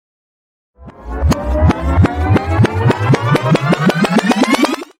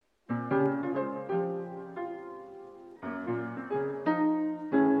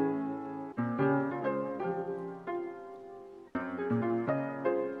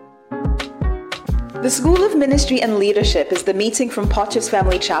The School of Ministry and Leadership is the meeting from Potter's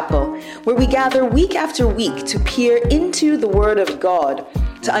Family Chapel, where we gather week after week to peer into the Word of God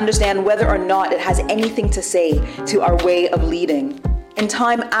to understand whether or not it has anything to say to our way of leading. And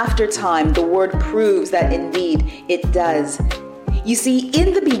time after time, the Word proves that indeed it does. You see,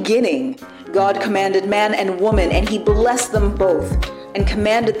 in the beginning, God commanded man and woman, and He blessed them both and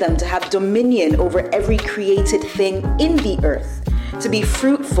commanded them to have dominion over every created thing in the earth, to be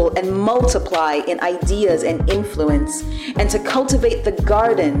fruitful and multiply in ideas and influence, and to cultivate the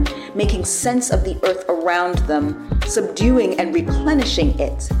garden, making sense of the earth around them, subduing and replenishing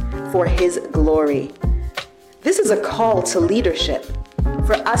it for His glory. This is a call to leadership,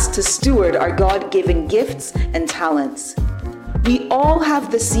 for us to steward our God-given gifts and talents. We all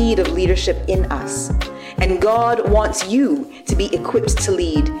have the seed of leadership in us, and God wants you to be equipped to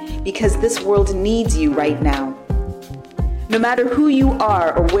lead because this world needs you right now. No matter who you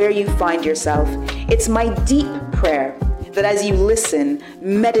are or where you find yourself, it's my deep prayer that as you listen,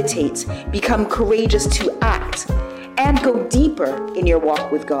 meditate, become courageous to act, and go deeper in your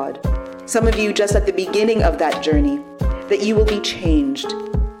walk with God. Some of you just at the beginning of that journey, that you will be changed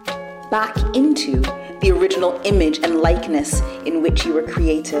back into the original image and likeness in which you were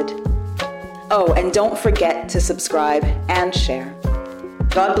created. Oh, and don't forget to subscribe and share.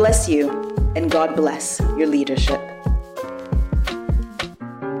 God bless you, and God bless your leadership.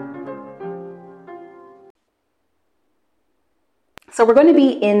 So we're going to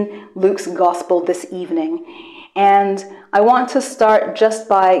be in Luke's Gospel this evening, and I want to start just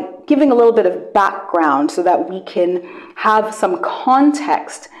by giving a little bit of background so that we can have some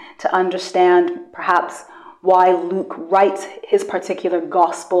context to understand perhaps why Luke writes his particular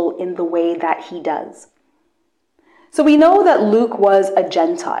Gospel in the way that he does. So we know that Luke was a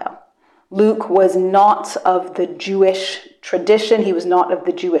Gentile. Luke was not of the Jewish tradition. He was not of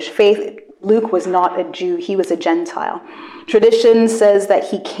the Jewish faith. Luke was not a Jew. He was a Gentile. Tradition says that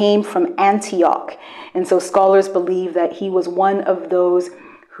he came from Antioch. And so scholars believe that he was one of those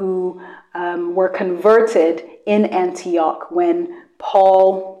who were converted in Antioch when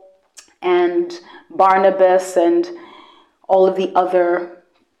Paul and Barnabas and all of the other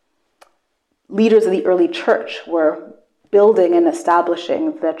leaders of the early church were building and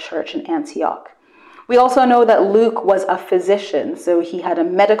establishing the church in Antioch. We also know that Luke was a physician, so he had a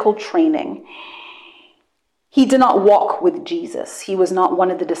medical training. He did not walk with Jesus. He was not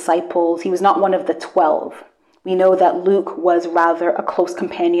one of the disciples. He was not one of the 12. We know that Luke was rather a close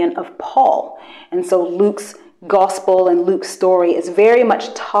companion of Paul. And so Luke's gospel and Luke's story is very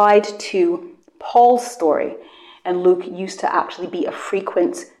much tied to Paul's story. And Luke used to actually be a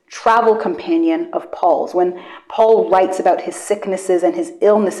frequent travel companion of Paul's. When Paul writes about his sicknesses and his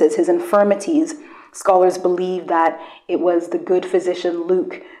illnesses, his infirmities, scholars believe that it was the good physician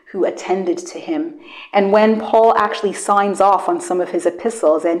Luke who attended to him. And when Paul actually signs off on some of his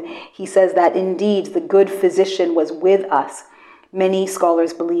epistles, and he says that indeed the good physician was with us, many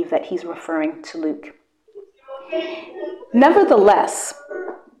scholars believe that he's referring to Luke. Nevertheless,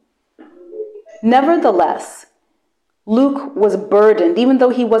 Luke was burdened, even though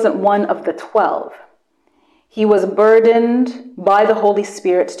he wasn't one of the 12. He was burdened by the Holy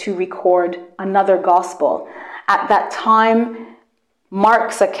Spirit to record another gospel. At that time,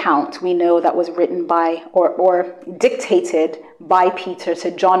 Mark's account, we know that was written by or dictated by Peter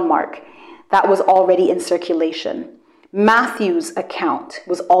to John Mark, that was already in circulation. Matthew's account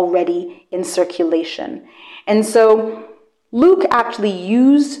was already in circulation. And so Luke actually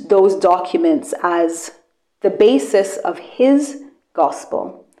used those documents as the basis of his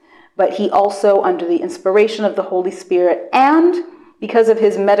gospel. But he also, under the inspiration of the Holy Spirit and because of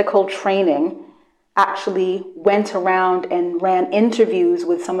his medical training, actually went around and ran interviews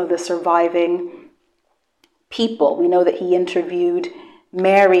with some of the surviving people. We know that he interviewed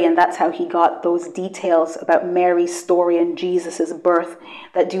Mary, and that's how he got those details about Mary's story and Jesus' birth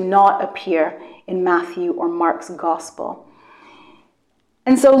that do not appear in Matthew or Mark's gospel.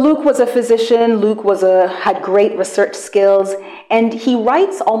 And so Luke was a physician. Luke had great research skills, and he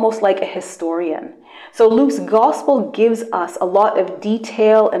writes almost like a historian. So Luke's gospel gives us a lot of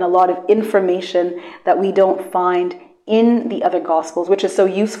detail and a lot of information that we don't find in the other gospels, which is so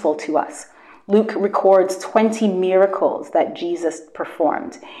useful to us. Luke records 20 miracles that Jesus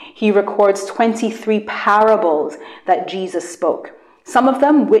performed. He records 23 parables that Jesus spoke. Some of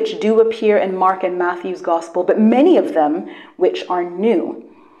them which do appear in Mark and Matthew's gospel, but many of them which are new.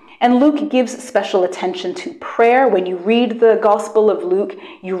 And Luke gives special attention to prayer. When you read the Gospel of Luke,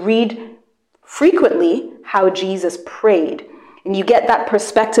 you read frequently how Jesus prayed. And you get that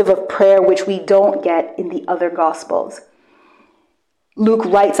perspective of prayer which we don't get in the other Gospels. Luke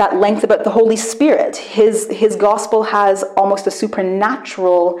writes at length about the Holy Spirit. His gospel has almost a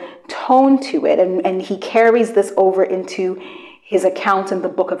supernatural tone to it, and he carries this over into his account in the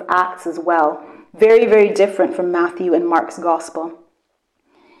book of Acts as well. Very, very different from Matthew and Mark's gospel.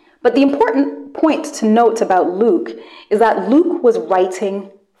 But the important point to note about Luke is that Luke was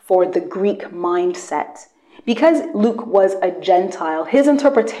writing for the Greek mindset. Because Luke was a Gentile, his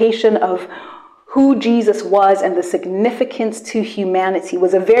interpretation of who Jesus was and the significance to humanity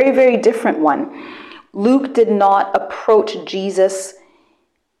was a very, very different one. Luke did not approach Jesus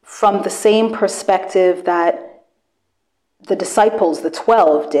from the same perspective that the disciples, the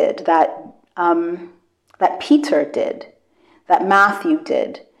 12, did, that Peter did, that Matthew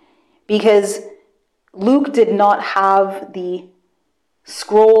did, because Luke did not have the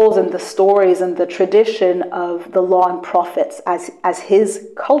scrolls and the stories and the tradition of the law and prophets as his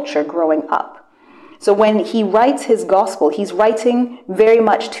culture growing up. So when he writes his gospel, he's writing very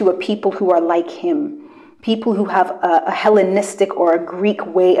much to a people who are like him. People who have a Hellenistic or a Greek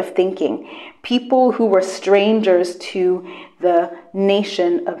way of thinking. People who were strangers to the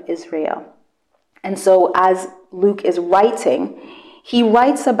nation of Israel. And so as Luke is writing, he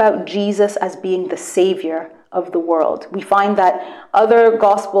writes about Jesus as being the Savior of the world. We find that other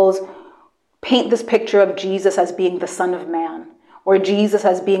Gospels paint this picture of Jesus as being the Son of Man, or Jesus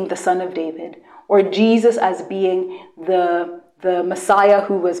as being the Son of David, or Jesus as being the Messiah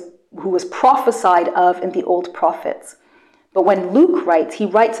who was prophesied of in the old prophets. But when Luke writes, he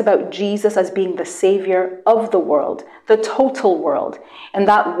writes about Jesus as being the Savior of the world, the total world. And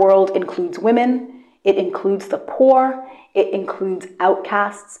that world includes women, it includes the poor, it includes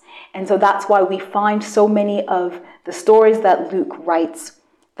outcasts. And so that's why we find so many of the stories that Luke writes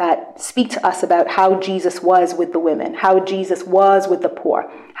that speak to us about how Jesus was with the women, how Jesus was with the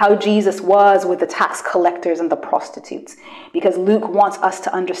poor, how Jesus was with the tax collectors and the prostitutes. Because Luke wants us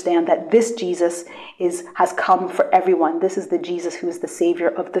to understand that this Jesus has come for everyone. This is the Jesus who is the Savior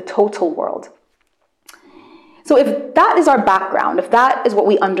of the total world. So if that is our background, if that is what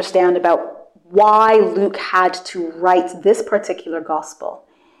we understand about why Luke had to write this particular gospel,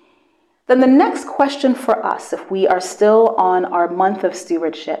 then the next question for us, if we are still on our month of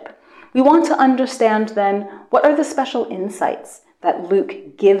stewardship, we want to understand then what are the special insights that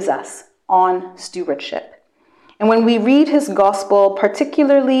Luke gives us on stewardship. And when we read his gospel,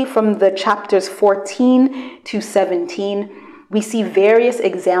 particularly from the chapters 14 to 17, we see various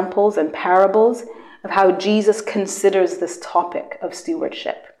examples and parables of how Jesus considers this topic of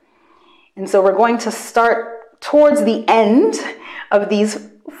stewardship. And so we're going to start towards the end of these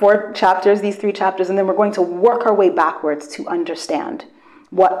these 3 chapters, and then we're going to work our way backwards to understand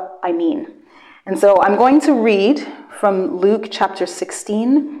what I mean. And so I'm going to read from Luke chapter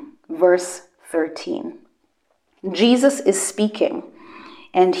 16, verse 13. Jesus is speaking,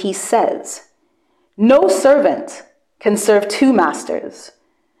 and he says, "No servant can serve 2 masters,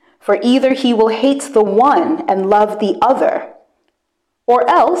 for either he will hate the one and love the other, or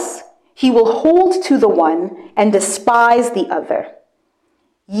else he will hold to the one and despise the other.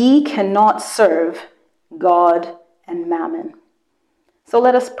 Ye cannot serve God and mammon." So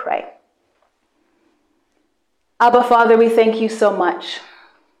let us pray. Abba, Father, we thank you so much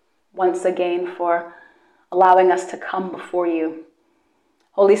once again for allowing us to come before you.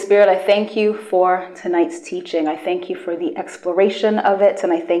 Holy Spirit, I thank you for tonight's teaching. I thank you for the exploration of it,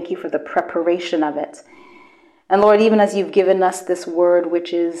 and I thank you for the preparation of it. And Lord, even as you've given us this word,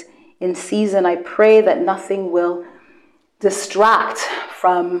 which is in season, I pray that nothing will distract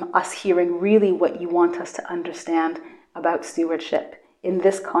from us hearing really what you want us to understand about stewardship in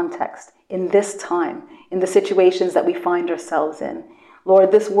this context, in this time, in the situations that we find ourselves in. Lord,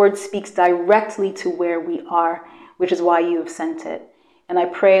 this word speaks directly to where we are, which is why you have sent it. And I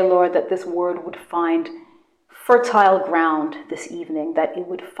pray, Lord, that this word would find fertile ground this evening, that it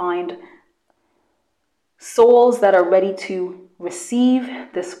would find souls that are ready to receive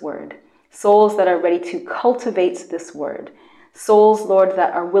this word, souls that are ready to cultivate this word, souls, Lord,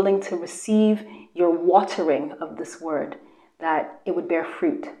 that are willing to receive your watering of this word, that it would bear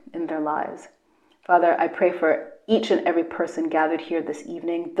fruit in their lives. Father, I pray for each and every person gathered here this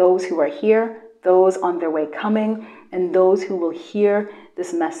evening, those who are here, those on their way coming, and those who will hear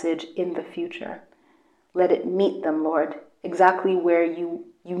this message in the future. Let it meet them, Lord, exactly where you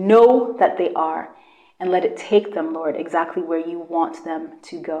know that they are, and let it take them, Lord, exactly where you want them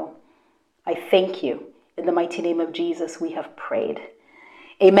to go. I thank you. In the mighty name of Jesus, we have prayed.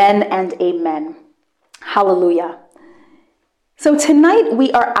 Amen and amen. Hallelujah. So tonight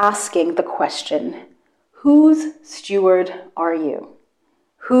we are asking the question, whose steward are you?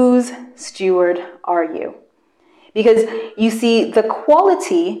 Whose steward are you? Because you see, the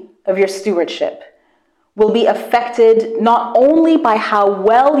quality of your stewardship will be affected not only by how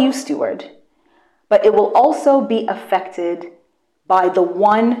well you steward, but it will also be affected by the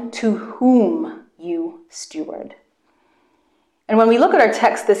one to whom you steward. And when we look at our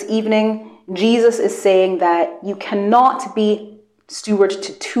text this evening, Jesus is saying that you cannot be steward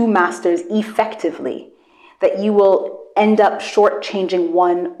to two masters effectively, that you will end up shortchanging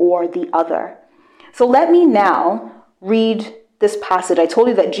one or the other. So let me now read this passage. I told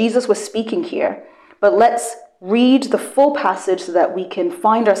you that Jesus was speaking here, but let's read the full passage so that we can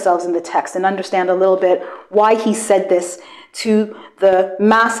find ourselves in the text and understand a little bit why he said this to the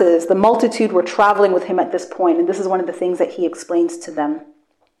masses. The multitude were traveling with him at this point, and this is one of the things that he explains to them.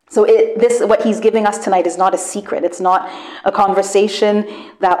 So what he's giving us tonight is not a secret. It's not a conversation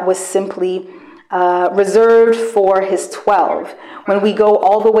that was simply reserved for his 12. When we go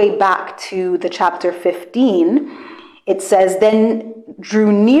all the way back to the chapter 15, it says, "Then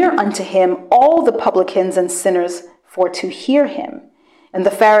drew near unto him all the publicans and sinners for to hear him. And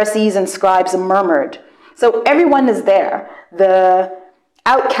the Pharisees and scribes murmured." So everyone is there. The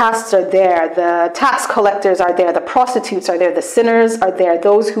outcasts are there. The tax collectors are there. The prostitutes are there. The sinners are there.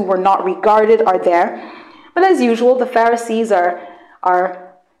 Those who were not regarded are there. But as usual, the Pharisees are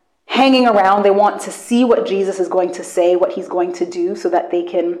hanging around. They want to see what Jesus is going to say, what he's going to do, so that they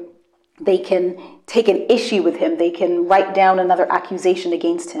can take an issue with him. They can write down another accusation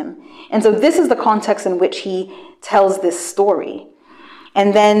against him. And so this is the context in which he tells this story.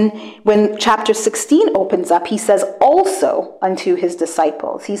 And then when chapter 16 opens up, he says, "Also unto his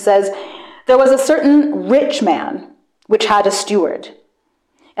disciples." He says, "There was a certain rich man which had a steward,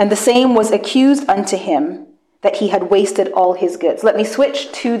 and the same was accused unto him that he had wasted all his goods." Let me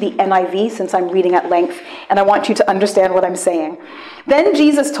switch to the NIV since I'm reading at length, and I want you to understand what I'm saying. "Then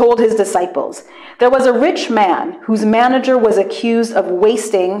Jesus told his disciples, there was a rich man whose manager was accused of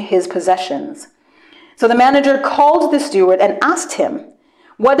wasting his possessions. So the manager called the steward and asked him,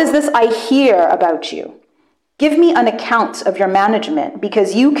 'What is this I hear about you? Give me an account of your management,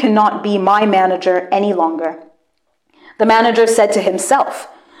 because you cannot be my manager any longer.' The manager said to himself,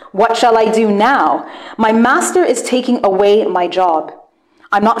 'What shall I do now? My master is taking away my job.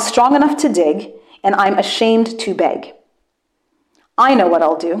 I'm not strong enough to dig, and I'm ashamed to beg. I know what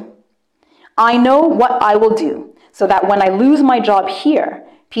I'll do. I know what I will do, so that when I lose my job here,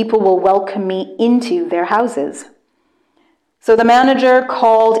 people will welcome me into their houses.' So the manager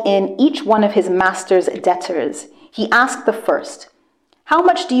called in each one of his master's debtors. He asked the first, 'How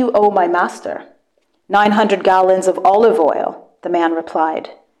much do you owe my master?' 900 gallons of olive oil,' the man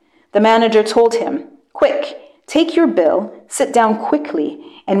replied. The manager told him, 'Quick, take your bill, sit down quickly,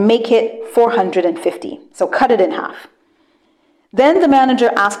 and make it 450. So cut it in half.' Then the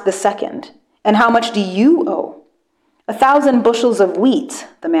manager asked the second, 'And how much do you owe?' 1,000 bushels of wheat,'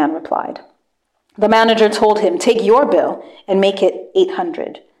 the man replied. The manager told him, 'Take your bill and make it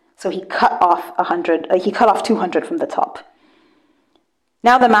 800. So he cut off 200 from the top.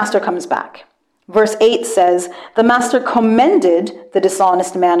 Now the master comes back. Verse 8 says, "The master commended the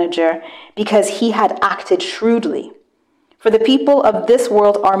dishonest manager because he had acted shrewdly. For the people of this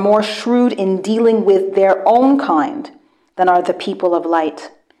world are more shrewd in dealing with their own kind than are the people of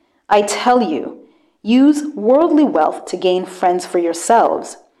light. I tell you, use worldly wealth to gain friends for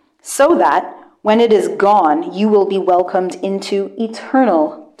yourselves, so that when it is gone, you will be welcomed into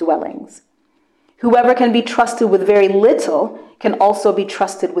eternal dwellings. Whoever can be trusted with very little can also be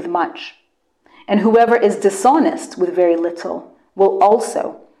trusted with much. And whoever is dishonest with very little will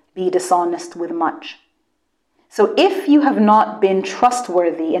also be dishonest with much. So if you have not been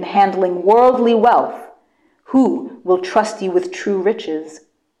trustworthy in handling worldly wealth, who will trust you with true riches?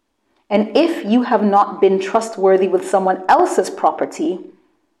 And if you have not been trustworthy with someone else's property,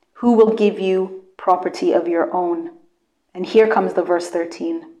 who will give you property of your own?" And here comes the verse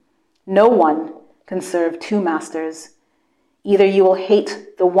 13. "No one can serve two masters. Either you will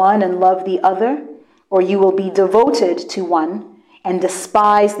hate the one and love the other, or you will be devoted to one and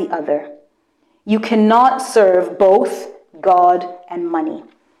despise the other. You cannot serve both God and money."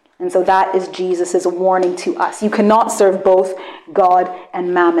 And so that is Jesus' warning to us. You cannot serve both God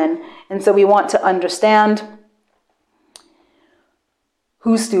and mammon. And so we want to understand,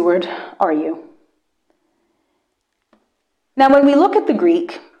 whose steward are you? Now, when we look at the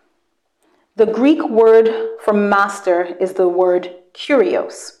Greek word for master is the word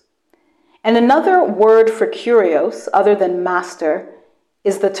kurios. And another word for kurios, other than master,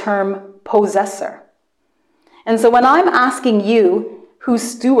 is the term possessor. And so when I'm asking you, whose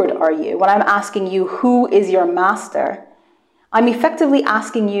steward are you? When I'm asking you, who is your master? I'm effectively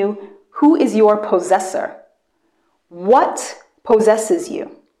asking you, who is your possessor? what possesses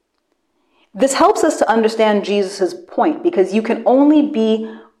you? This helps us to understand Jesus' point, because you can only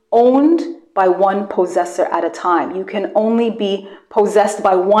be owned by one possessor at a time. You can only be possessed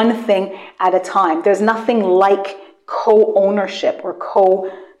by one thing at a time. There's nothing like co-ownership or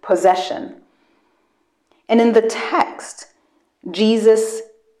co-possession. And in the text, Jesus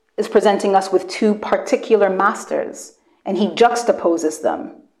is presenting us with two particular masters, and he juxtaposes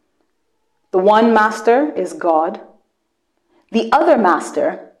them. The one master is God. The other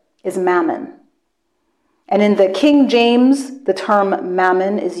master is mammon. And in the King James, the term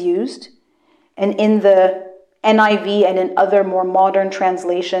mammon is used. And in the NIV and in other more modern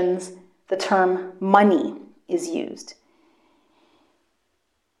translations, the term money is used.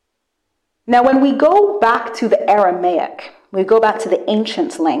 Now, when we go back to the Aramaic, we go back to the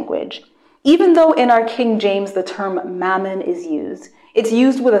ancient language, even though in our King James the term mammon is used, it's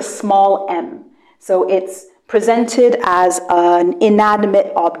used with a small m. So it's presented as an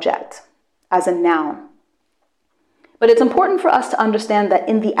inanimate object, as a noun. But it's important for us to understand that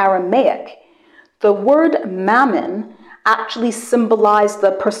in the Aramaic, the word mammon actually symbolized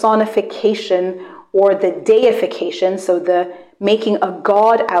the personification or the deification, so the making a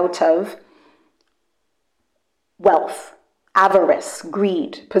god out of wealth, avarice,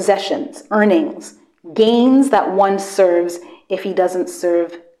 greed, possessions, earnings, gains that one serves if he doesn't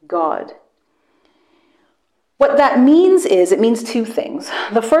serve God. What that means is, it means two things.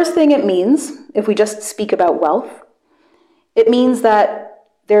 The first thing it means, if we just speak about wealth, it means that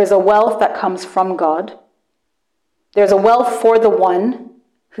there is a wealth that comes from God. There's a wealth for the one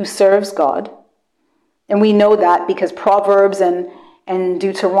who serves God. And we know that because Proverbs and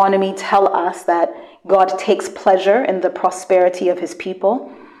Deuteronomy tell us that God takes pleasure in the prosperity of his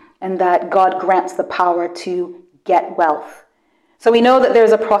people and that God grants the power to get wealth. So we know that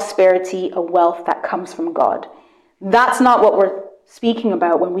there's a prosperity, a wealth that comes from God. That's not what we're speaking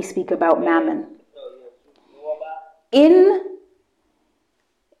about when we speak about mammon. In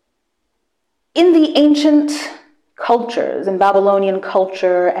the ancient cultures, in Babylonian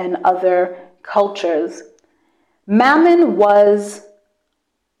culture and other cultures, mammon was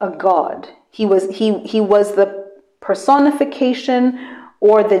a god. He was the personification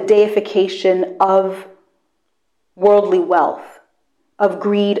or the deification of worldly wealth, of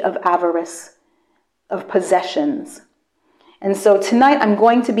greed, of avarice, of possessions. And so tonight I'm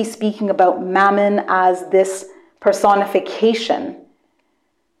going to be speaking about mammon as this personification.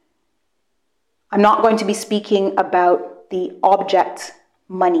 I'm not going to be speaking about the object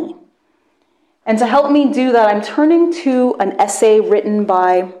money. And to help me do that, I'm turning to an essay written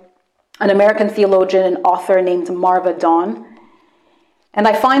by an American theologian and author named Marva Dawn. And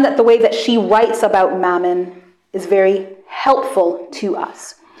I find that the way that she writes about mammon is very helpful to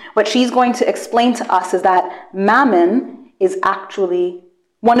us. What she's going to explain to us is that mammon is actually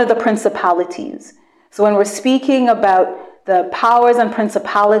one of the principalities. So when we're speaking about the powers and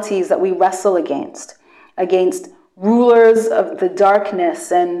principalities that we wrestle against rulers of the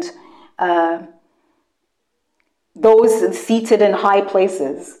darkness and those seated in high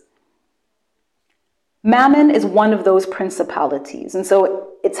places, mammon is one of those principalities. And so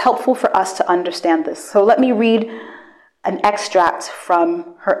it's helpful for us to understand this. So let me read an extract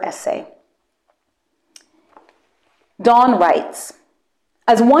from her essay. Dawn writes,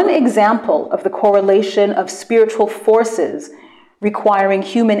 as one example of the correlation of spiritual forces requiring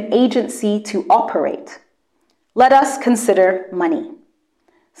human agency to operate, let us consider money.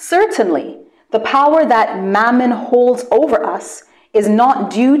 Certainly, the power that mammon holds over us is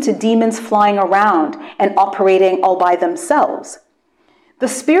not due to demons flying around and operating all by themselves. The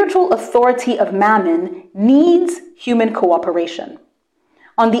spiritual authority of mammon needs human cooperation.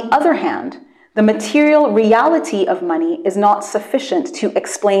 On the other hand, the material reality of money is not sufficient to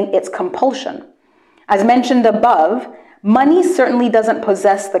explain its compulsion. As mentioned above, money certainly doesn't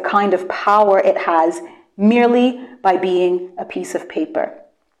possess the kind of power it has merely by being a piece of paper.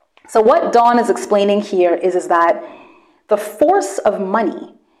 So what Dawn is explaining here is that the force of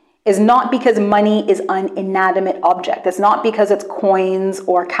money is not because money is an inanimate object. It's not because it's coins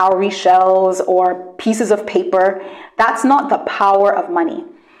or cowrie shells or pieces of paper. That's not the power of money.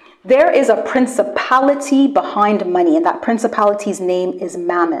 There is a principality behind money, and that principality's name is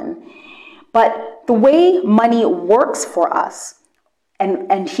mammon. But the way money works for us,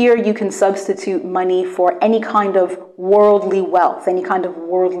 and here you can substitute money for any kind of worldly wealth, any kind of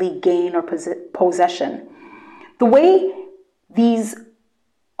worldly gain or possession. The way these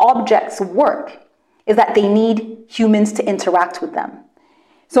objects work is that they need humans to interact with them.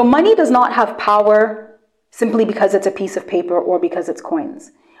 So money does not have power simply because it's a piece of paper or because it's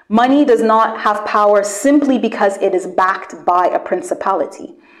coins. Money does not have power simply because it is backed by a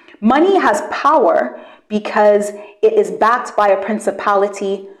principality. Money has power because it is backed by a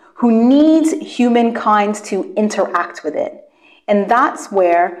principality who needs humankind to interact with it. And that's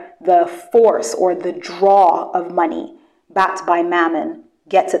where the force or the draw of money, backed by mammon,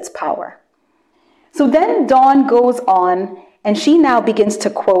 gets its power. So then Dawn goes on, and she now begins to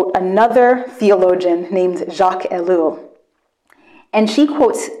quote another theologian named Jacques Ellul. And she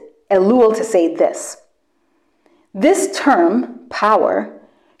quotes Ellul to say this: "This term, power,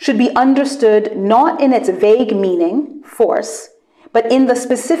 should be understood not in its vague meaning, force, but in the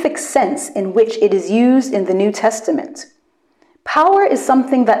specific sense in which it is used in the New Testament. Power is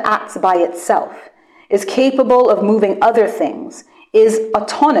something that acts by itself, is capable of moving other things, is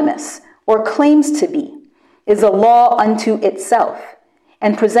autonomous or claims to be, is a law unto itself,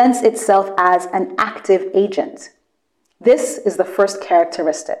 and presents itself as an active agent. This is the first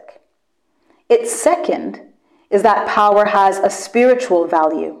characteristic. Its second is that power has a spiritual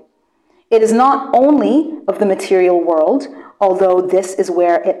value. It is not only of the material world, although this is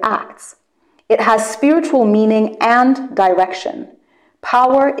where it acts. It has spiritual meaning and direction.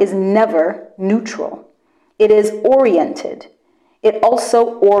 Power is never neutral. It is oriented. It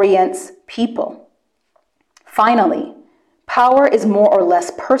also orients people. Finally, power is more or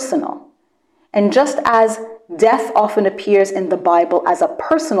less personal. And just as death often appears in the Bible as a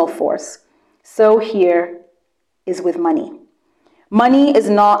personal force, so here is with money. Money is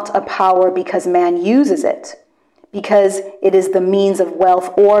not a power because man uses it, because it is the means of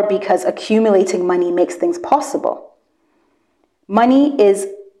wealth, or because accumulating money makes things possible. Money is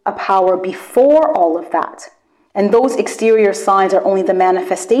a power before all of that, and those exterior signs are only the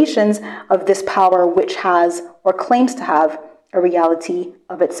manifestations of this power, which has, or claims to have, a reality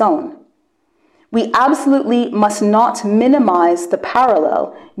of its own. We absolutely must not minimize the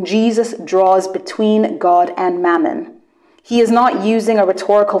parallel Jesus draws between God and mammon. He is not using a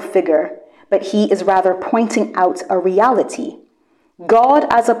rhetorical figure, but he is rather pointing out a reality. God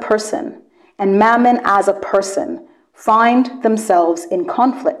as a person and mammon as a person find themselves in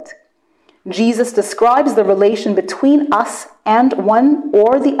conflict. Jesus describes the relation between us and one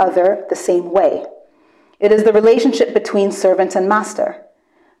or the other the same way. It is the relationship between servant and master.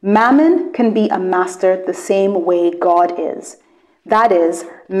 Mammon can be a master the same way God is. That is,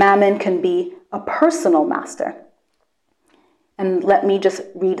 mammon can be a personal master. And let me just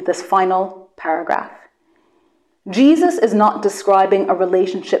read this final paragraph. Jesus is not describing a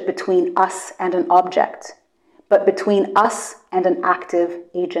relationship between us and an object, but between us and an active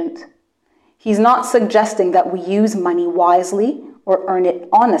agent. He's not suggesting that we use money wisely or earn it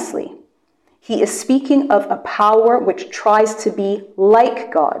honestly. He is speaking of a power which tries to be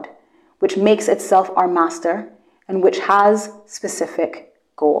like God, which makes itself our master, and which has specific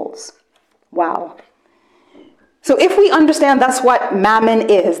goals. Wow. So if we understand that's what mammon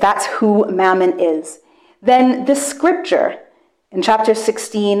is, that's who mammon is, then this scripture in chapter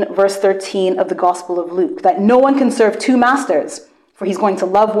 16, verse 13 of the Gospel of Luke, that no one can serve two masters, for he's going to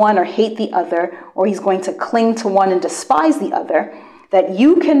love one or hate the other, or he's going to cling to one and despise the other, that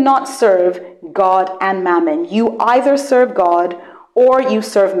you cannot serve God and mammon. You either serve God or you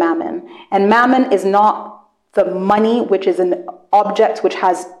serve mammon. And mammon is not the money, which is an object which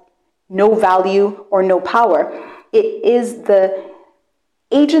has no value or no power. It is the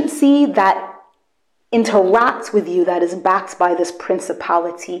agency that interacts with you that is backed by this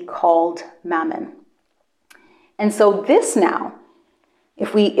principality called mammon. And so this now,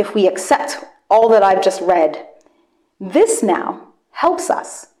 if we accept all that I've just read, this now helps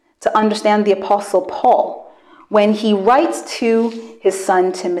us to understand the Apostle Paul when he writes to his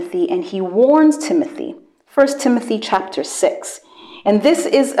son Timothy and he warns Timothy, 1 Timothy chapter 6. And this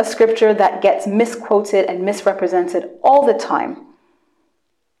is a scripture that gets misquoted and misrepresented all the time.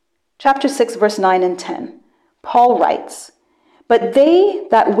 Chapter 6, verse 9 and 10. Paul writes, "But they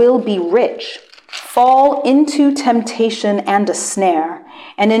that will be rich fall into temptation and a snare,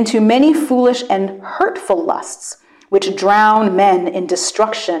 and into many foolish and hurtful lusts, which drown men in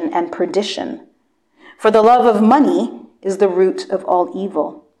destruction and perdition. For the love of money is the root of all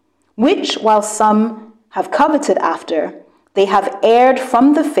evil, which, while some have coveted after, they have erred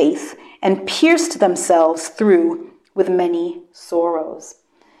from the faith and pierced themselves through with many sorrows."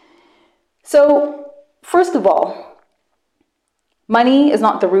 So, first of all, money is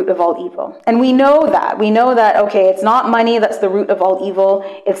not the root of all evil. And we know that. We know that, okay, it's not money that's the root of all evil.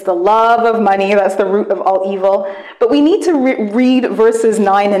 It's the love of money that's the root of all evil. But we need to read verses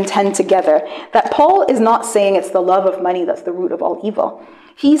 9 and 10 together. That Paul is not saying it's the love of money that's the root of all evil.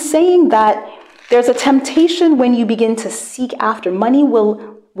 He's saying that there's a temptation when you begin to seek after. Money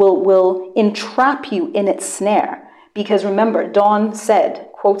will will entrap you in its snare. Because remember, Don said,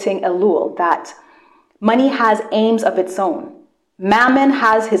 quoting Elul, that money has aims of its own. Mammon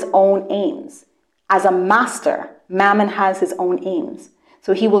has his own aims. As a master, Mammon has his own aims.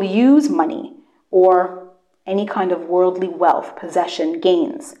 So he will use money or any kind of worldly wealth, possession,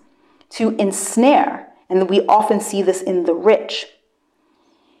 gains, to ensnare. And we often see this in the rich.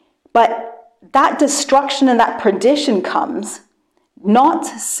 But that destruction and that perdition comes not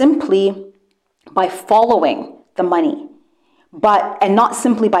simply by following the money, and not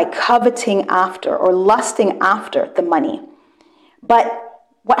simply by coveting after or lusting after the money. But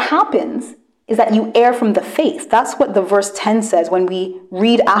what happens is that you err from the faith. That's what the verse 10 says when we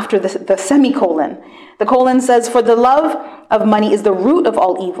read after the semicolon. The colon says, for the love of money is the root of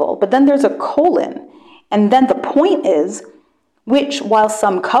all evil. But then there's a colon. And then the point is, which while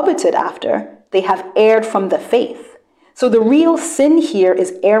some coveted after, they have erred from the faith. So the real sin here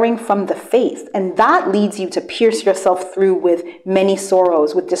is erring from the faith. And that leads you to pierce yourself through with many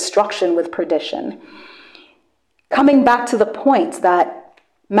sorrows, with destruction, with perdition. Coming back to the point that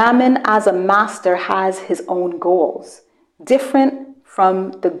Mammon as a master has his own goals, different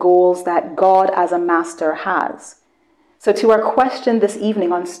from the goals that God as a master has. So to our question this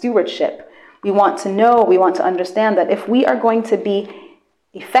evening on stewardship, we want to understand that if we are going to be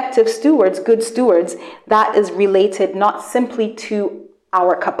effective stewards, good stewards, that is related not simply to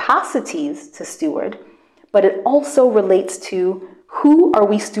our capacities to steward, but it also relates to who are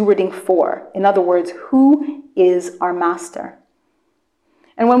we stewarding for? In other words, who is our master?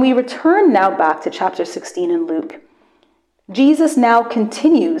 And when we return now back to chapter 16 in Luke, Jesus now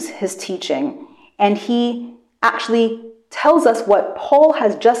continues his teaching, and he actually tells us what Paul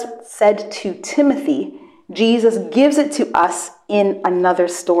has just said to Timothy. Jesus gives it to us in another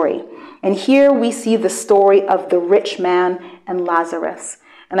story. And here we see the story of the rich man and Lazarus.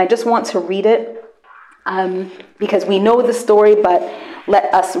 And I just want to read it because we know the story, but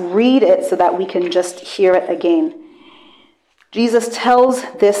let us read it so that we can just hear it again. Jesus tells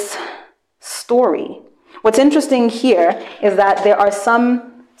this story. What's interesting here is that there are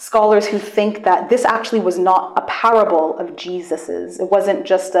some scholars who think that this actually was not a parable of Jesus's. It wasn't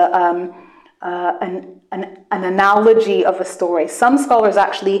just an analogy of a story. Some scholars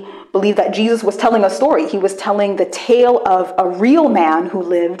actually believe that Jesus was telling a story. He was telling the tale of a real man who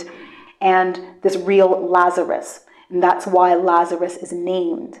lived and this real Lazarus. And that's why Lazarus is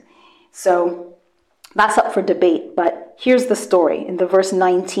named. So that's up for debate, but here's the story in the verse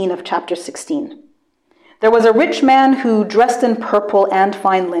 19 of chapter 16. There was a rich man who dressed in purple and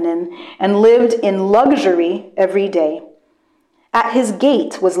fine linen and lived in luxury every day. At his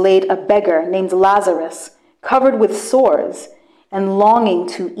gate was laid a beggar named Lazarus, covered with sores and longing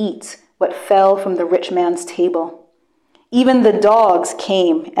to eat what fell from the rich man's table. Even the dogs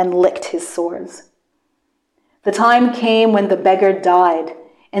came and licked his sores. The time came when the beggar died,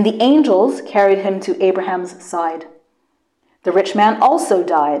 and the angels carried him to Abraham's side. The rich man also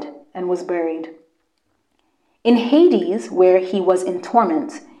died and was buried. In Hades, where he was in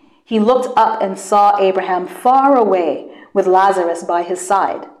torment, he looked up and saw Abraham far away with Lazarus by his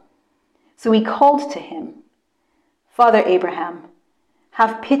side. So he called to him, Father Abraham,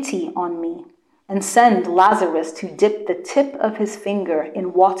 have pity on me and send Lazarus to dip the tip of his finger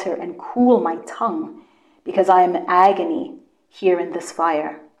in water and cool my tongue, because I am in agony here in this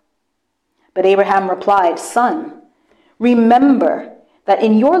fire. But Abraham replied, Son, remember that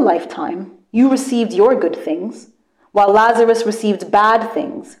in your lifetime you received your good things, while Lazarus received bad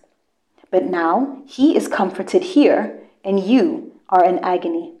things. But now he is comforted here, and you are in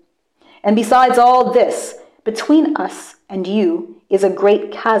agony. And besides all this, between us and you is a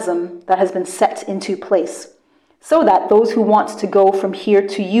great chasm that has been set into place, so that those who want to go from here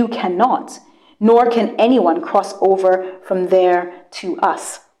to you cannot, nor can anyone cross over from there to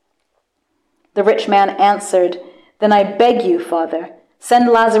us. The rich man answered, Then I beg you, Father, send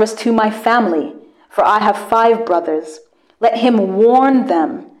Lazarus to my family, for I have 5 brothers. Let him warn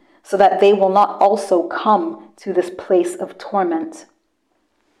them, so that they will not also come to this place of torment.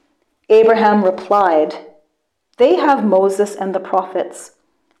 Abraham replied, They have Moses and the prophets.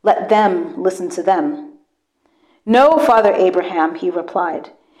 Let them listen to them. No, Father Abraham, he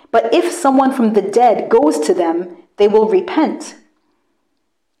replied, but if someone from the dead goes to them, they will repent.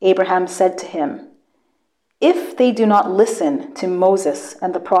 Abraham said to him, If they do not listen to Moses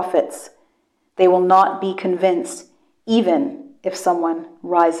and the prophets, they will not be convinced, even if someone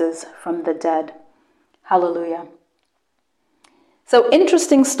rises from the dead. Hallelujah. So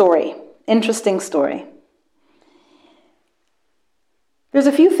interesting story. There's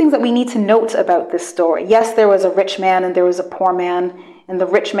a few things that we need to note about this story. Yes, there was a rich man and there was a poor man. and the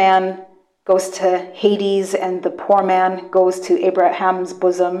rich man goes to Hades and the poor man goes to Abraham's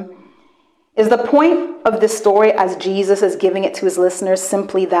bosom. Is the point of this story, as Jesus is giving it to his listeners,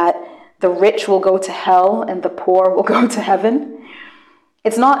 simply that the rich will go to hell and the poor will go to heaven?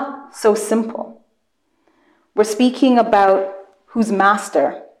 It's not so simple. We're speaking about whose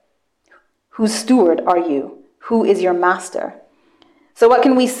master, whose steward are you? Who is your master? So what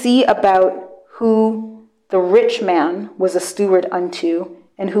can we see about who the rich man was a steward unto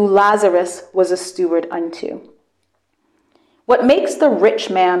and who Lazarus was a steward unto? What makes the rich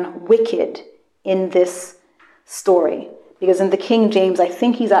man wicked in this story? Because in the King James, I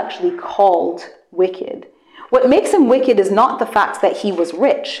think he's actually called wicked. What makes him wicked is not the fact that he was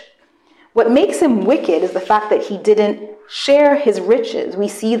rich. What makes him wicked is the fact that he didn't share his riches. We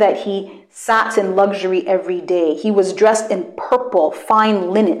see that he sat in luxury every day. He was dressed in purple,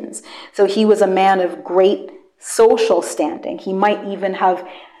 fine linens. So he was a man of great social standing. He might even have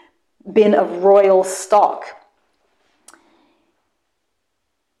been of royal stock.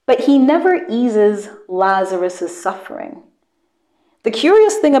 But he never eases Lazarus' suffering. The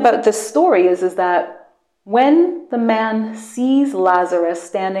curious thing about this story is that when the man sees Lazarus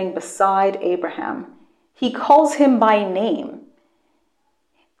standing beside Abraham, he calls him by name.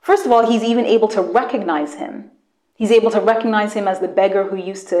 First of all, he's even able to recognize him. He's able to recognize him as the beggar who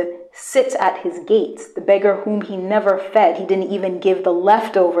used to sit at his gate, the beggar whom he never fed. He didn't even give the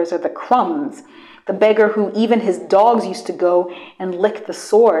leftovers or the crumbs. The beggar who even his dogs used to go and lick the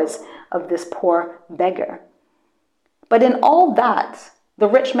sores of this poor beggar. But in all that, the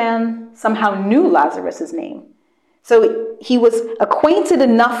rich man somehow knew Lazarus' name. So he was acquainted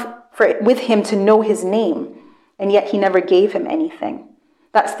enough with him to know his name, and yet he never gave him anything.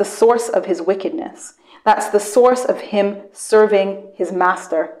 That's the source of his wickedness. That's the source of him serving his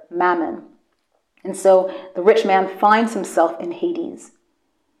master, Mammon. And so the rich man finds himself in Hades.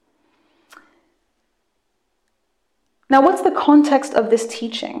 Now, what's the context of this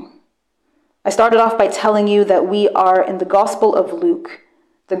teaching? I started off by telling you that we are in the Gospel of Luke,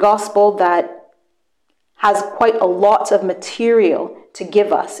 the Gospel that has quite a lot of material to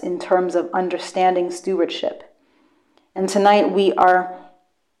give us in terms of understanding stewardship. And tonight we are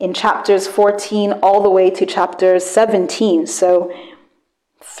in chapters 14 all the way to chapters 17. So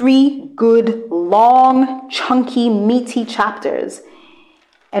 3 good, long, chunky, meaty chapters.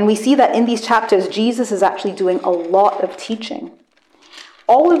 And we see that in these chapters, Jesus is actually doing a lot of teaching.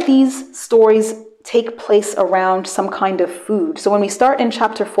 All of these stories take place around some kind of food. So when we start in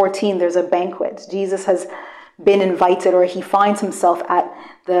chapter 14, there's a banquet. Jesus has been invited, or he finds himself at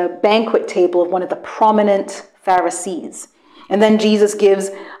the banquet table of one of the prominent Pharisees. And then Jesus gives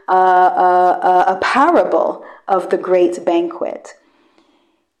a parable of the great banquet.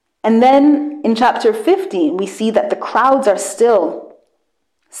 And then in chapter 15, we see that the crowds are still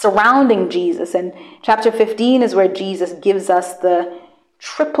surrounding Jesus. And chapter 15 is where Jesus gives us the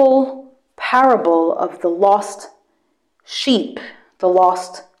triple parable of the lost sheep, the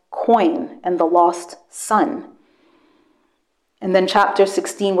lost coin, and the lost son. And then chapter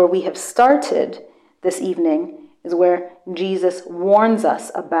 16, where we have started this evening, is where Jesus warns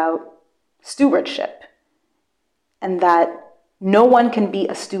us about stewardship and that no one can be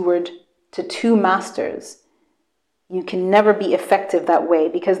a steward to 2 masters. You can never be effective that way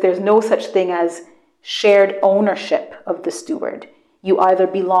because there's no such thing as shared ownership of the steward. You either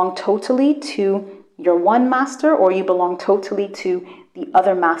belong totally to your one master or you belong totally to the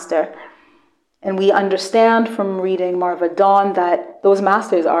other master. And we understand from reading Marva Dawn that those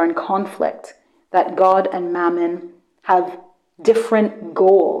masters are in conflict, that God and Mammon have different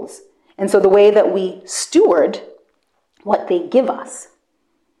goals. And so the way that we steward what they give us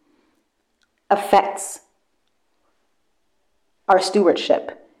affects our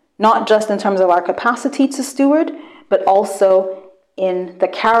stewardship, not just in terms of our capacity to steward, but also in the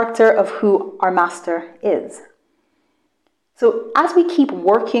character of who our master is. So as we keep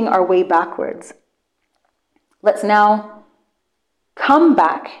working our way backwards, let's now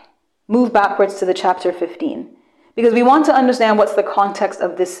move backwards to the chapter 15, because we want to understand what's the context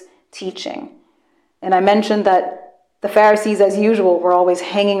of this teaching. And I mentioned that the Pharisees, as usual, were always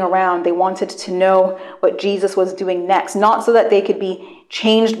hanging around. They wanted to know what Jesus was doing next, not so that they could be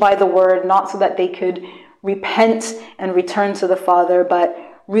changed by the word, not so that they could repent and return to the Father, but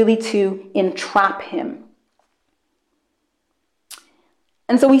really to entrap him.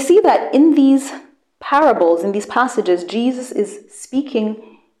 And so we see that in these parables, in these passages, Jesus is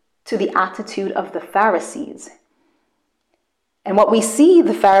speaking to the attitude of the Pharisees. And what we see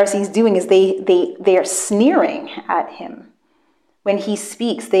the Pharisees doing is they are sneering at him. When he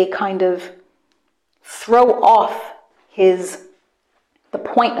speaks, they kind of throw off his the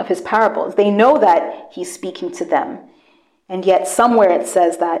point of his parables. They know that he's speaking to them. And yet somewhere it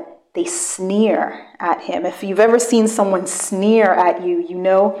says that they sneer at him. If you've ever seen someone sneer at you, you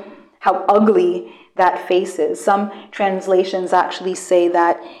know how ugly that face is. Some translations actually say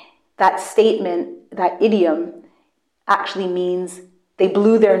that that statement, that idiom, actually means they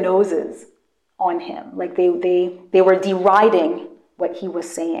blew their noses on him. Like they were deriding what he was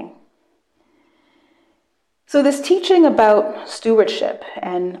saying. So this teaching about stewardship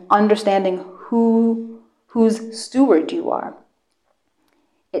and understanding whose steward you are,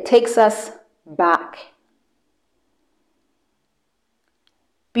 it takes us back.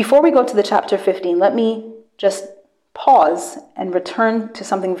 Before we go to the chapter 15, let me just pause and return to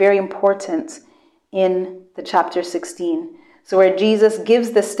something very important in the chapter 16. So where Jesus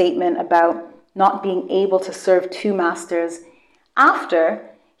gives this statement about not being able to serve two masters after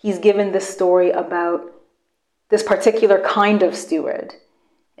he's given this story about this particular kind of steward.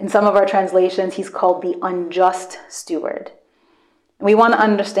 In some of our translations, he's called the unjust steward. And we want to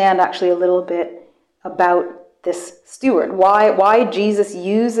understand actually a little bit about this steward, why Jesus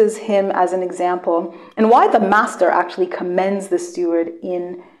uses him as an example, and why the master actually commends the steward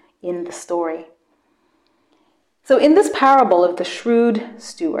in the story. So in this parable of the shrewd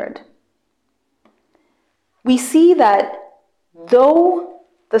steward, we see that though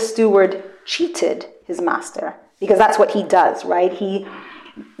the steward cheated his master, because that's what he does, right?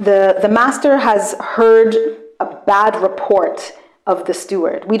 The master has heard a bad report of the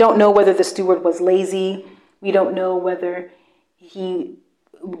steward. We don't know whether the steward was lazy. We don't know whether he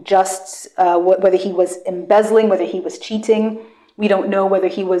whether he was embezzling, whether he was cheating. We don't know whether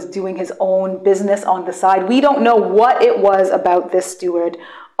he was doing his own business on the side. We don't know what it was about this steward.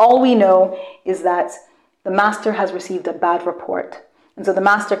 All we know is that the master has received a bad report. And so the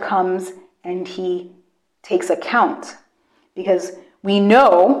master comes and he takes account, because we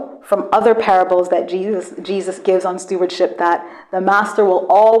know from other parables that Jesus gives on stewardship that the master will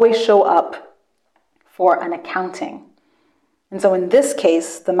always show up for an accounting. And so in this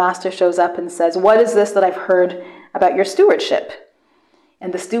case, the master shows up and says, "What is this that I've heard about your stewardship?"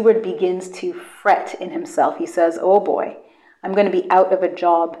 And the steward begins to fret in himself. He says, "Oh boy, I'm going to be out of a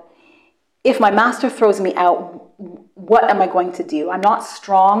job. If my master throws me out, what am I going to do? I'm not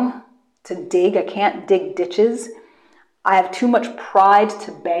strong to dig. I can't dig ditches. I have too much pride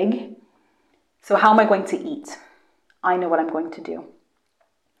to beg. So how am I going to eat? I know what I'm going to do.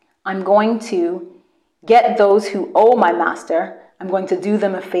 I'm going to get those who owe my master. I'm going to do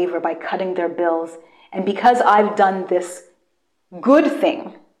them a favor by cutting their bills. And because I've done this good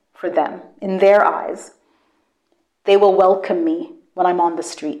thing for them in their eyes, they will welcome me when I'm on the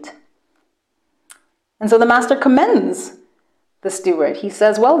street." And so the master commends the steward. He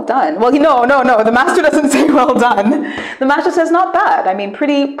says, "Well done." Well, no. The master doesn't say well done. The master says, "Not bad. I mean,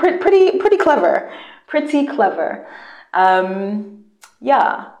 pretty clever. Pretty clever."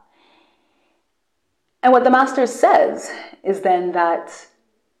 Yeah. And what the master says is then that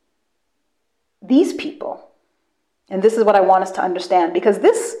these people, and this is what I want us to understand, because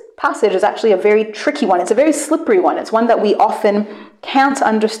this passage is actually a very tricky one. It's a very slippery one. It's one that we often can't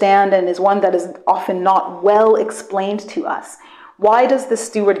understand and is one that is often not well explained to us. Why does the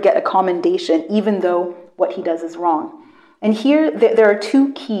steward get a commendation even though what he does is wrong? And here there are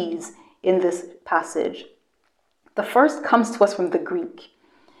two keys in this passage. The first comes to us from the Greek.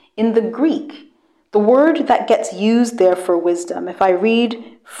 In the Greek, the word that gets used there for wisdom, if I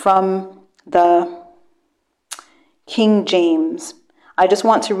read from the King James, I just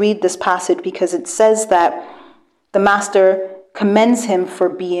want to read this passage because it says that the master commends him for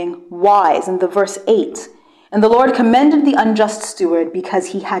being wise. In the verse 8, "And the Lord commended the unjust steward because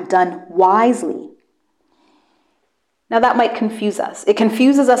he had done wisely." Now that might confuse us. It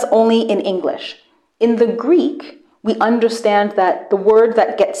confuses us only in English. In the Greek, we understand that the word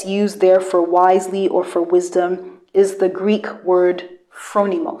that gets used there for wisely or for wisdom is the Greek word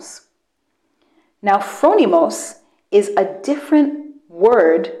phronimos. Now, phronimos is a different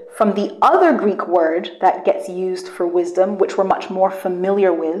word from the other Greek word that gets used for wisdom, which we're much more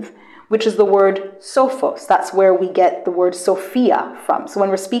familiar with, which is the word sophos. That's where we get the word Sophia from. So when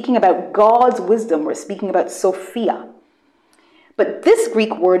we're speaking about God's wisdom, we're speaking about Sophia. But this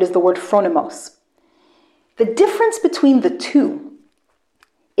Greek word is the word phronimos. The difference between the two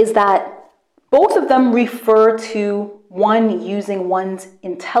is that both of them refer to one using one's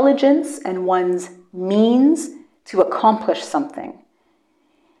intelligence and one's means to accomplish something.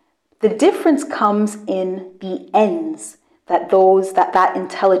 The difference comes in the ends that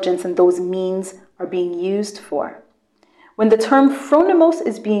intelligence and those means are being used for. When the term phronimos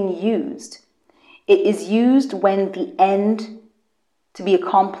is being used, it is used when the end to be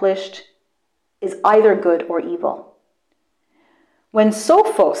accomplished is either good or evil. When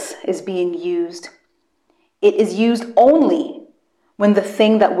sophos is being used, it is used only when the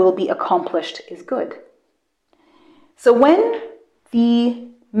thing that will be accomplished is good. So when the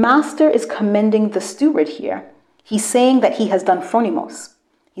master is commending the steward here, he's saying that he has done phronimos.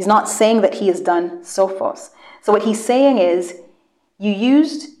 He's not saying that he has done sophos. So what he's saying is, you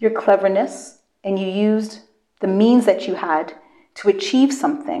used your cleverness and you used the means that you had to achieve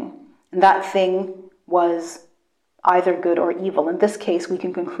something, and that thing was either good or evil. In this case, we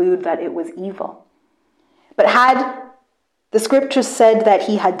can conclude that it was evil. But had the scriptures said that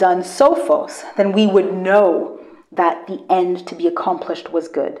he had done sophos, then we would know that the end to be accomplished was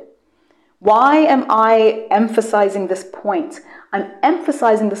good. Why am I emphasizing this point? I'm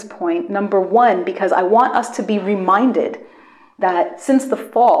emphasizing this point, number one, because I want us to be reminded that since the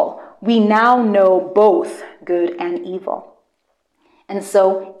fall, we now know both good and evil. And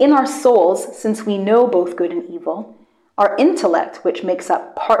so in our souls, since we know both good and evil, our intellect, which makes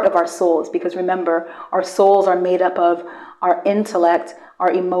up part of our souls, because remember, our souls are made up of our intellect,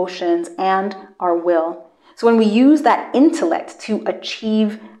 our emotions, and our will. So when we use that intellect to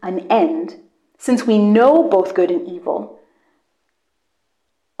achieve an end, since we know both good and evil,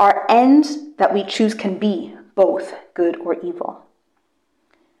 our end that we choose can be both good or evil.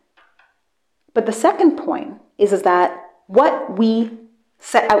 But the second point is that what we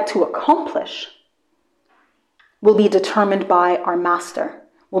set out to accomplish will be determined by our master,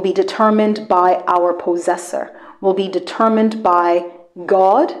 will be determined by our possessor, will be determined by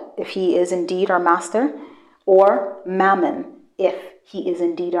God, if he is indeed our master, or mammon, if he is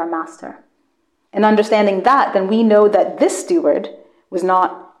indeed our master. And understanding that, then we know that this steward was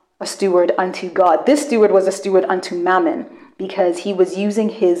not a steward unto God. This steward was a steward unto mammon, because he was using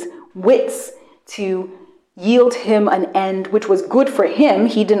his wits to yield him an end which was good for him.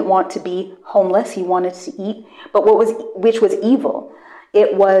 He didn't want to be homeless. He wanted to eat. But which was evil?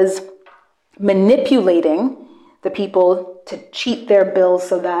 It was manipulating the people to cheat their bills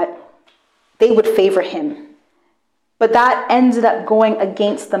so that they would favor him. But that ended up going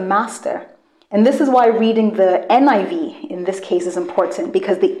against the master. And this is why reading the NIV in this case is important,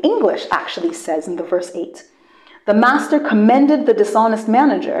 because the English actually says in the verse 8, the master commended the dishonest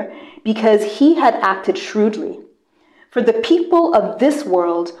manager because he had acted shrewdly. For the people of this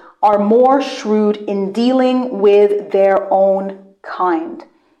world are more shrewd in dealing with their own kind.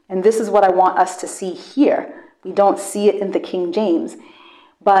 And this is what I want us to see here. We don't see it in the King James.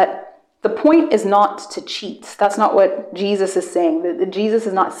 But the point is not to cheat. That's not what Jesus is saying. Jesus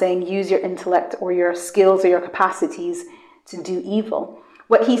is not saying use your intellect or your skills or your capacities to do evil.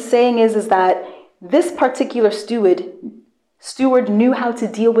 What he's saying is that this particular steward knew how to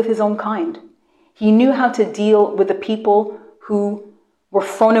deal with his own kind. He knew how to deal with the people who were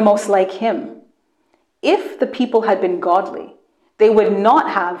phronimos like him. If the people had been godly, they would not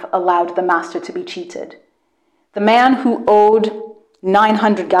have allowed the master to be cheated. The man who owed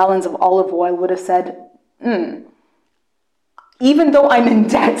 900 gallons of olive oil would have said, even though I'm in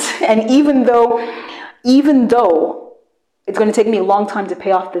debt, and even though it's going to take me a long time to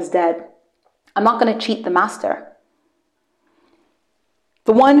pay off this debt, I'm not going to cheat the master.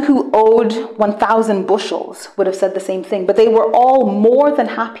 The one who owed 1,000 bushels would have said the same thing, but they were all more than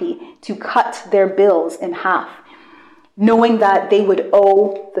happy to cut their bills in half, knowing that they would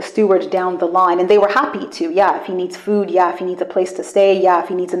owe the steward down the line. And they were happy to. Yeah, if he needs food, yeah, if he needs a place to stay, yeah, if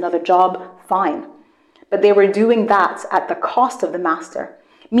he needs another job, fine. But they were doing that at the cost of the master,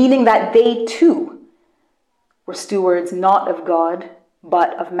 meaning that they too were stewards not of God,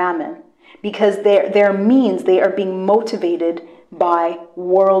 but of mammon. Because their means, they are being motivated by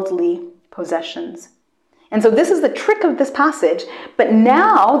worldly possessions. And so this is the trick of this passage. But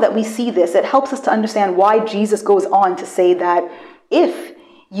now that we see this, it helps us to understand why Jesus goes on to say that if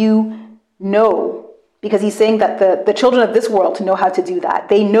you know, because he's saying that the children of this world know how to do that.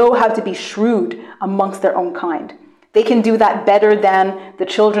 They know how to be shrewd amongst their own kind. They can do that better than the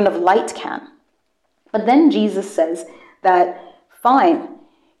children of light can. But then Jesus says that, fine,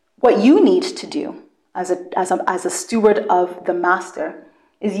 what you need to do as a steward of the master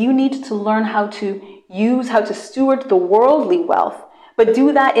is you need to learn how to steward the worldly wealth, but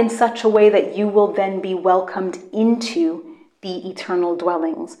do that in such a way that you will then be welcomed into the eternal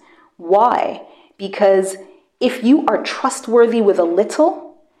dwellings. Why? Because if you are trustworthy with a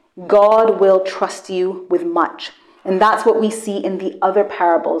little, God will trust you with much. And that's what we see in the other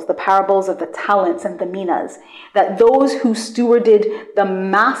parables, the parables of the talents and the minas, that those who stewarded the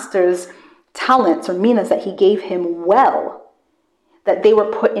master's talents or minas that he gave him well, that they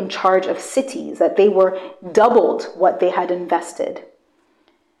were put in charge of cities, that they were doubled what they had invested.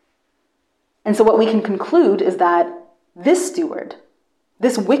 And so what we can conclude is that this steward,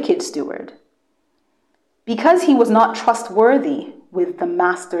 this wicked steward, because he was not trustworthy with the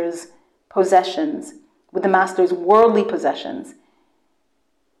master's possessions, with the master's worldly possessions,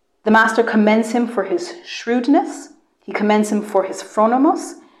 the master commends him for his shrewdness. He commends him for his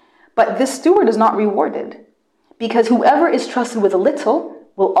phronomos. But this steward is not rewarded, because whoever is trusted with a little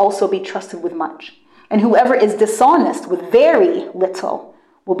will also be trusted with much. And whoever is dishonest with very little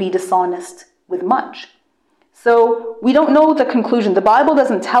will be dishonest with much. So we don't know the conclusion. The Bible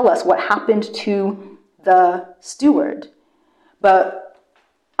doesn't tell us what happened to the steward, but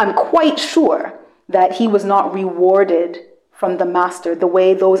I'm quite sure that he was not rewarded from the master the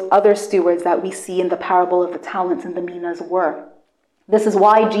way those other stewards that we see in the parable of the talents and the minas were. This is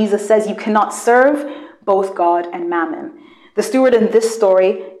why Jesus says you cannot serve both God and mammon. The steward in this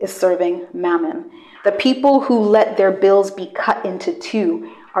story is serving mammon. The people who let their bills be cut into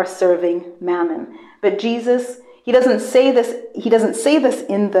two are serving mammon. But Jesus, he doesn't say this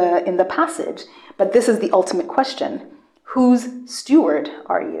in the passage, but this is the ultimate question. Whose steward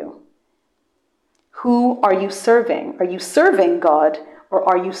are you? Who are you serving? Are you serving God, or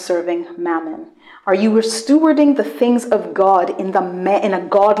are you serving mammon? Are you stewarding the things of God in a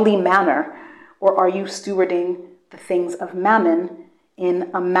godly manner, or are you stewarding the things of mammon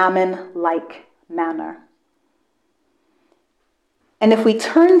in a mammon-like manner? And if we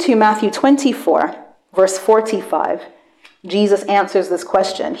turn to Matthew 24, verse 45, Jesus answers this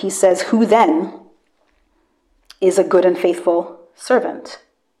question. He says, "Who then is a good and faithful servant?"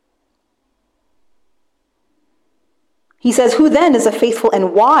 He says, "Who then is a faithful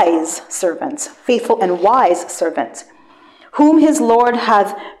and wise servant? Faithful and wise servant, whom his Lord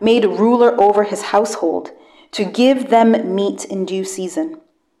hath made ruler over his household, to give them meat in due season.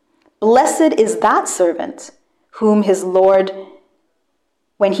 Blessed is that servant, whom his Lord,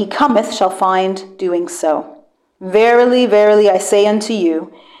 when he cometh, shall find doing so. Verily, verily, I say unto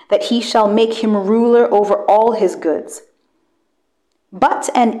you, that he shall make him ruler over all his goods. But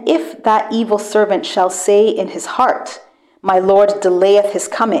and if that evil servant shall say in his heart, My Lord delayeth his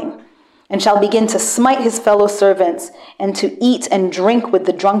coming, and shall begin to smite his fellow servants, and to eat and drink with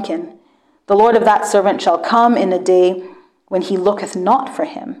the drunken, the Lord of that servant shall come in a day when he looketh not for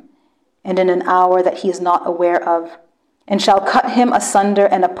him, and in an hour that he is not aware of, and shall cut him asunder,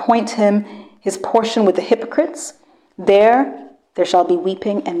 and appoint him his portion with the hypocrites. There shall be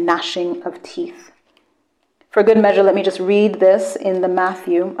weeping and gnashing of teeth." For good measure, let me just read this in the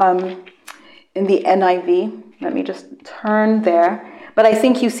Matthew, in the NIV. Let me just turn there. But I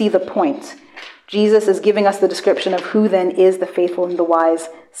think you see the point. Jesus is giving us the description of who then is the faithful and the wise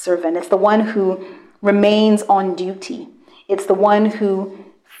servant. It's the one who remains on duty. It's the one who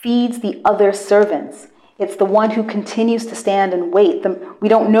feeds the other servants. It's the one who continues to stand and wait. We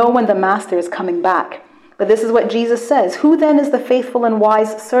don't know when the master is coming back. But this is what Jesus says. "Who then is the faithful and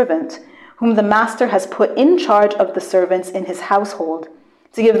wise servant, whom the master has put in charge of the servants in his household,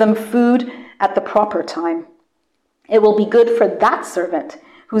 to give them food at the proper time? It will be good for that servant,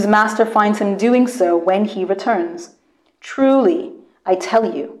 whose master finds him doing so when he returns. Truly, I tell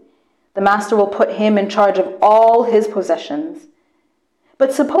you, the master will put him in charge of all his possessions.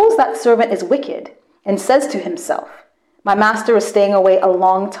 But suppose that servant is wicked, and says to himself, My master is staying away a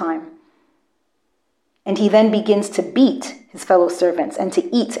long time. And he then begins to beat his fellow servants, and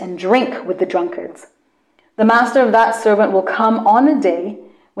to eat and drink with the drunkards. The master of that servant will come on a day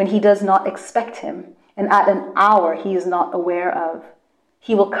when he does not expect him, and at an hour he is not aware of.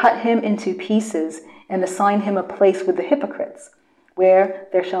 He will cut him into pieces and assign him a place with the hypocrites, where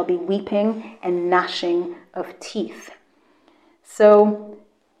there shall be weeping and gnashing of teeth." So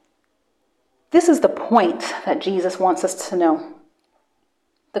this is the point that Jesus wants us to know.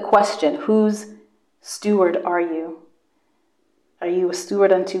 The question, whose steward are you? Are you a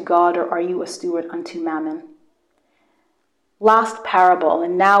steward unto God, or are you a steward unto mammon? Last parable,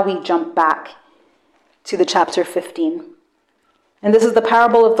 and now we jump back to the chapter 15. And this is the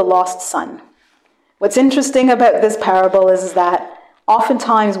parable of the lost son. What's interesting about this parable is that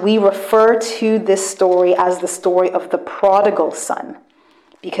oftentimes we refer to this story as the story of the prodigal son,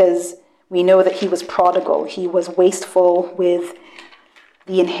 because we know that he was prodigal. He was wasteful with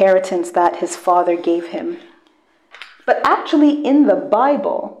the inheritance that his father gave him. But actually in the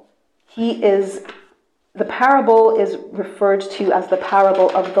Bible, the parable is referred to as the parable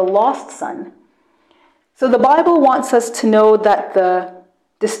of the lost son. So the Bible wants us to know that the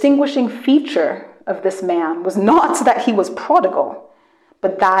distinguishing feature of this man was not that he was prodigal,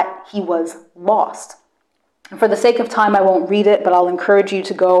 but that he was lost. And for the sake of time, I won't read it, but I'll encourage you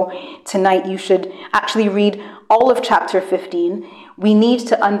to go tonight. You should actually read all of chapter 15. We need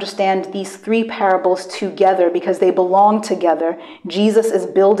to understand these three parables together because they belong together. Jesus is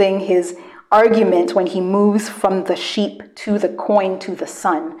building his argument when he moves from the sheep to the coin to the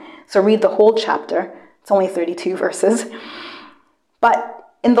son. So read the whole chapter. It's only 32 verses.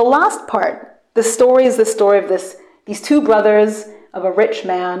 But in the last part, the story is the story of these two brothers of a rich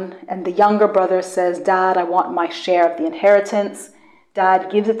man, and the younger brother says, "Dad, I want my share of the inheritance."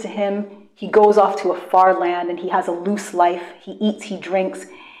 Dad gives it to him. He goes off to a far land and he has a loose life. He eats, he drinks,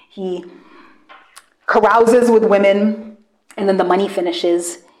 he carouses with women, and then the money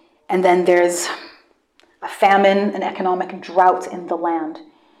finishes. And then there's a famine, an economic drought in the land.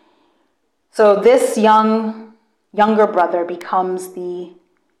 So this younger brother becomes the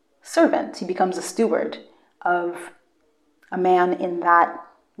servant. He becomes a steward of a man in that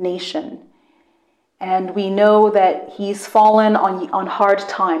nation. And we know that he's fallen on hard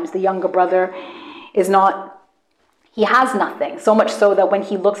times. The younger brother he has nothing. So much so that when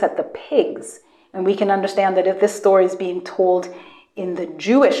he looks at the pigs, and we can understand that if this story is being told in the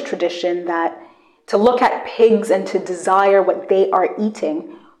Jewish tradition, that to look at pigs and to desire what they are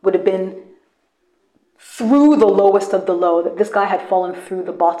eating would have been through the lowest of the low, that this guy had fallen through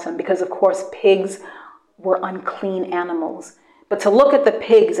the bottom because, of course, pigs were unclean animals. But to look at the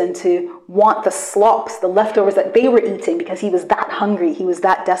pigs and to want the slops, the leftovers that they were eating because he was that hungry, he was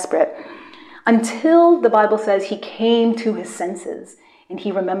that desperate, until the Bible says he came to his senses and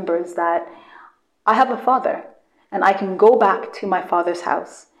he remembers that I have a father and I can go back to my father's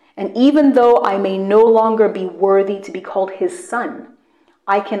house. And even though I may no longer be worthy to be called his son,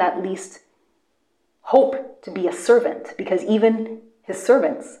 I can at least hope to be a servant because even his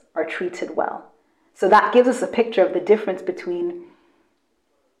servants are treated well. So that gives us a picture of the difference between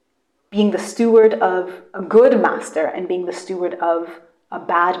being the steward of a good master and being the steward of a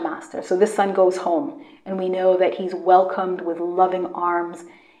bad master. So this son goes home, and we know that he's welcomed with loving arms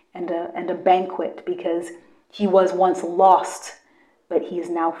and a banquet because he was once lost, but he is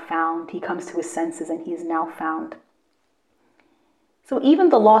now found. He comes to his senses and he is now found. So even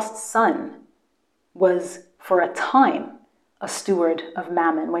the lost son was, for a time, a steward of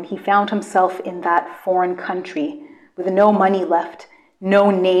mammon. When he found himself in that foreign country with no money left, no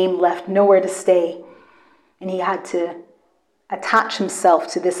name left, nowhere to stay, and he had to attach himself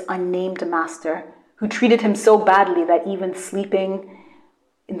to this unnamed master who treated him so badly that even sleeping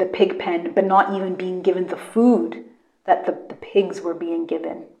in the pig pen, but not even being given the food that the pigs were being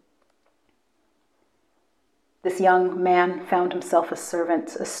given. This young man found himself a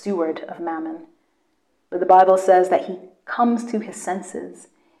servant, a steward of mammon. But the Bible says that he comes to his senses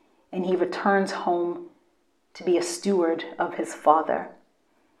and he returns home to be a steward of his father.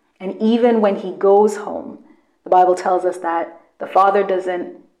 And even when he goes home, the Bible tells us that the father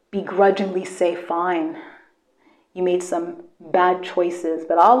doesn't begrudgingly say, "Fine, you made some bad choices,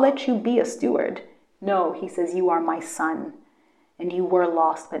 but I'll let you be a steward." No, he says, "You are my son, and you were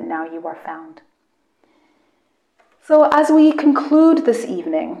lost, but now you are found." So as we conclude this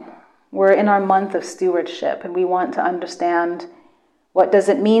evening, we're in our month of stewardship, and we want to understand, what does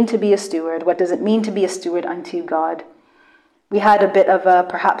it mean to be a steward? What does it mean to be a steward unto God? We had a bit of a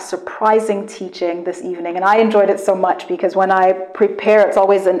perhaps surprising teaching this evening, and I enjoyed it so much because when I prepare, it's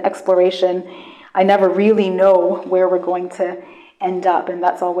always an exploration. I never really know where we're going to end up, and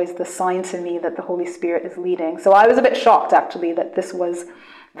that's always the sign to me that the Holy Spirit is leading. So I was a bit shocked, actually, that this was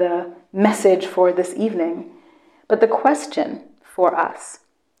the message for this evening. But the question for us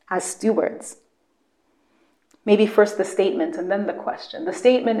as stewards, maybe first the statement and then the question. The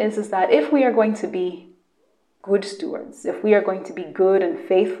statement is that if we are going to be good stewards, if we are going to be good and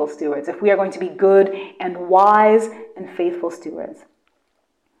faithful stewards, if we are going to be good and wise and faithful stewards,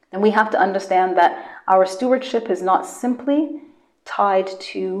 then we have to understand that our stewardship is not simply tied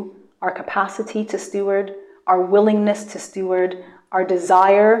to our capacity to steward, our willingness to steward, our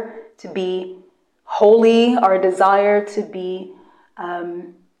desire to be holy, our desire to be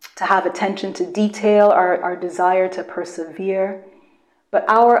to have attention to detail, our desire to persevere. But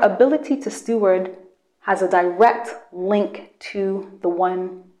our ability to steward has a direct link to the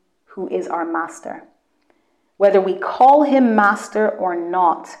one who is our master. Whether we call him master or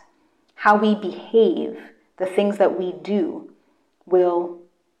not, how we behave, the things that we do, will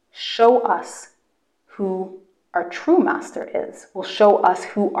show us who our true master is, will show us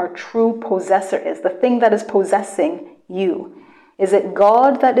who our true possessor is, the thing that is possessing you. Is it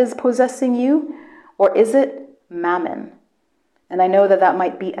God that is possessing you, or is it mammon? And I know that that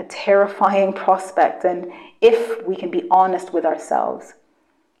might be a terrifying prospect, and if we can be honest with ourselves,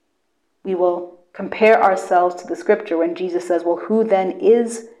 we will compare ourselves to the scripture when Jesus says, well, who then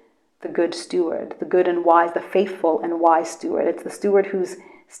is the good steward, the good and wise, the faithful and wise steward? It's the steward who's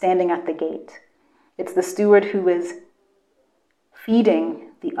standing at the gate. It's the steward who is feeding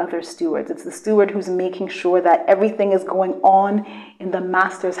the other stewards. It's the steward who's making sure that everything is going on in the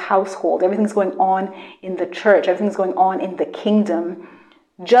master's household. Everything's going on in the church. Everything's going on in the kingdom,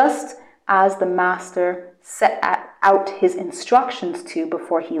 just as the master set out his instructions to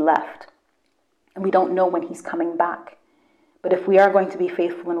before he left. And we don't know when he's coming back. But if we are going to be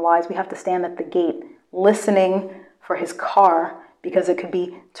faithful and wise, we have to stand at the gate, listening for his car, because it could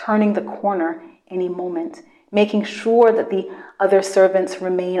be turning the corner any moment, making sure that the other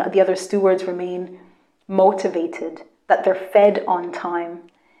stewards remain motivated, that they're fed on time,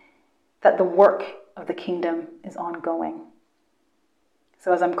 that the work of the kingdom is ongoing.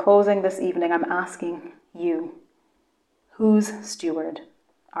 So as I'm closing this evening, I'm asking you, whose steward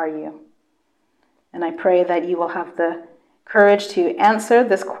are you? And I pray that you will have the courage to answer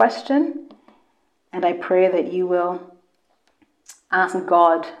this question. And I pray that you will ask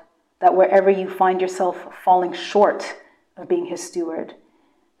God that wherever you find yourself falling short of being his steward,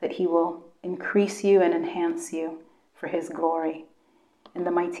 that he will increase you and enhance you for his glory. In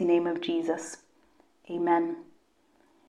the mighty name of Jesus, amen.